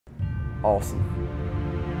Awesome.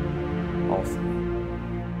 Awesome.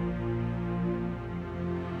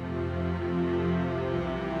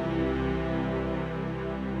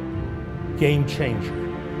 Game changer.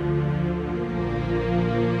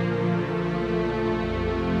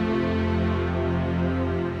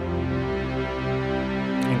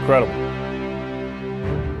 Incredible.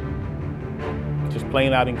 Just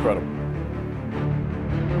plain out incredible.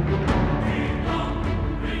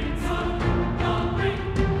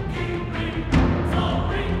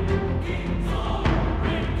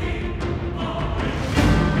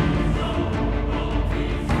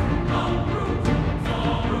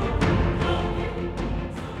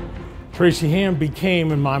 Tracy Ham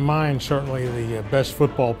became, in my mind, certainly the best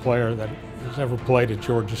football player that has ever played at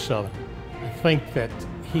Georgia Southern. I think that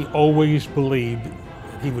he always believed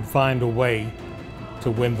that he would find a way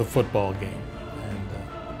to win the football game. And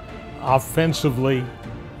offensively,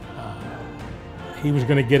 he was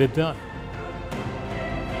going to get it done.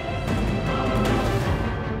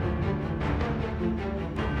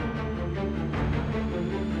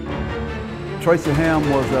 Tracy Ham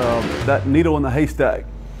was that needle in the haystack.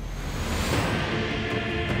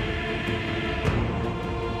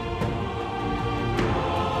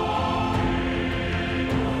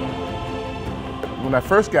 When I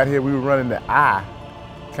first got here, we were running the I,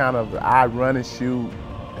 kind of the I run and shoot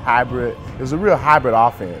hybrid. It was a real hybrid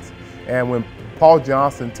offense. And when Paul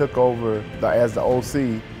Johnson took over as the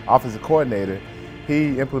OC, offensive coordinator,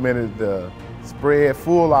 he implemented the spread,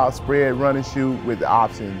 full out spread run and shoot with the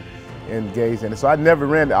option engaged in it. So I never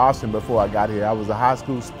ran the option before I got here. I was a high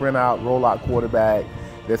school sprint out, roll out quarterback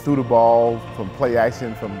that threw the ball from play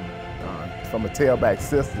action from a tailback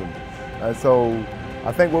system. And so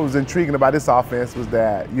I think what was intriguing about this offense was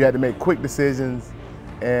that you had to make quick decisions,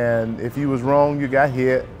 and if you was wrong, you got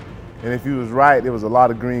hit, and if you was right, there was a lot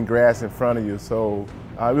of green grass in front of you. So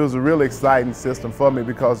it was a really exciting system for me,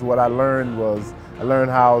 because what I learned was I learned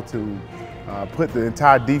how to put the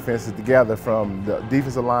entire defenses together, from the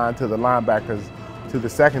defensive line to the linebackers to the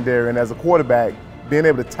secondary, and as a quarterback, being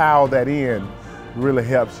able to tie all that in really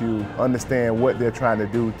helps you understand what they're trying to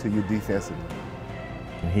do to you defensively.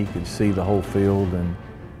 He could see the whole field, and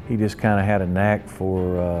he just kind of had a knack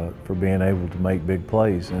for being able to make big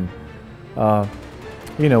plays. And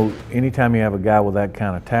you know, anytime you have a guy with that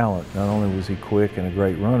kind of talent, not only was he quick and a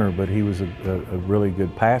great runner, but he was a really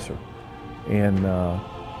good passer, and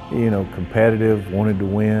you know, competitive, wanted to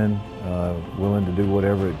win, willing to do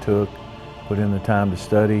whatever it took, put in the time to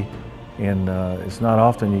study. And it's not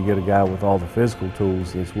often you get a guy with all the physical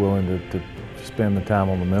tools that's willing to spend the time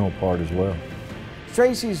on the mental part as well.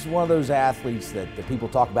 Tracy's one of those athletes that the people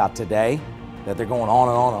talk about today, that they're going on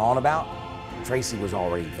and on and on about. Tracy was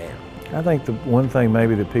already there. I think the one thing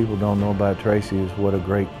maybe that people don't know about Tracy is what a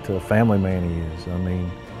great family man he is. I mean,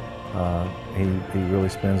 he really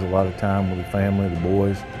spends a lot of time with the family, the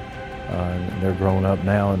boys. They're grown up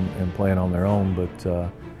now and playing on their own,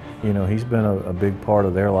 but you know, he's been a big part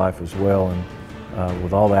of their life as well. And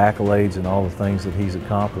with all the accolades and all the things that he's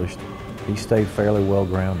accomplished, he stayed fairly well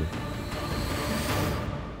grounded.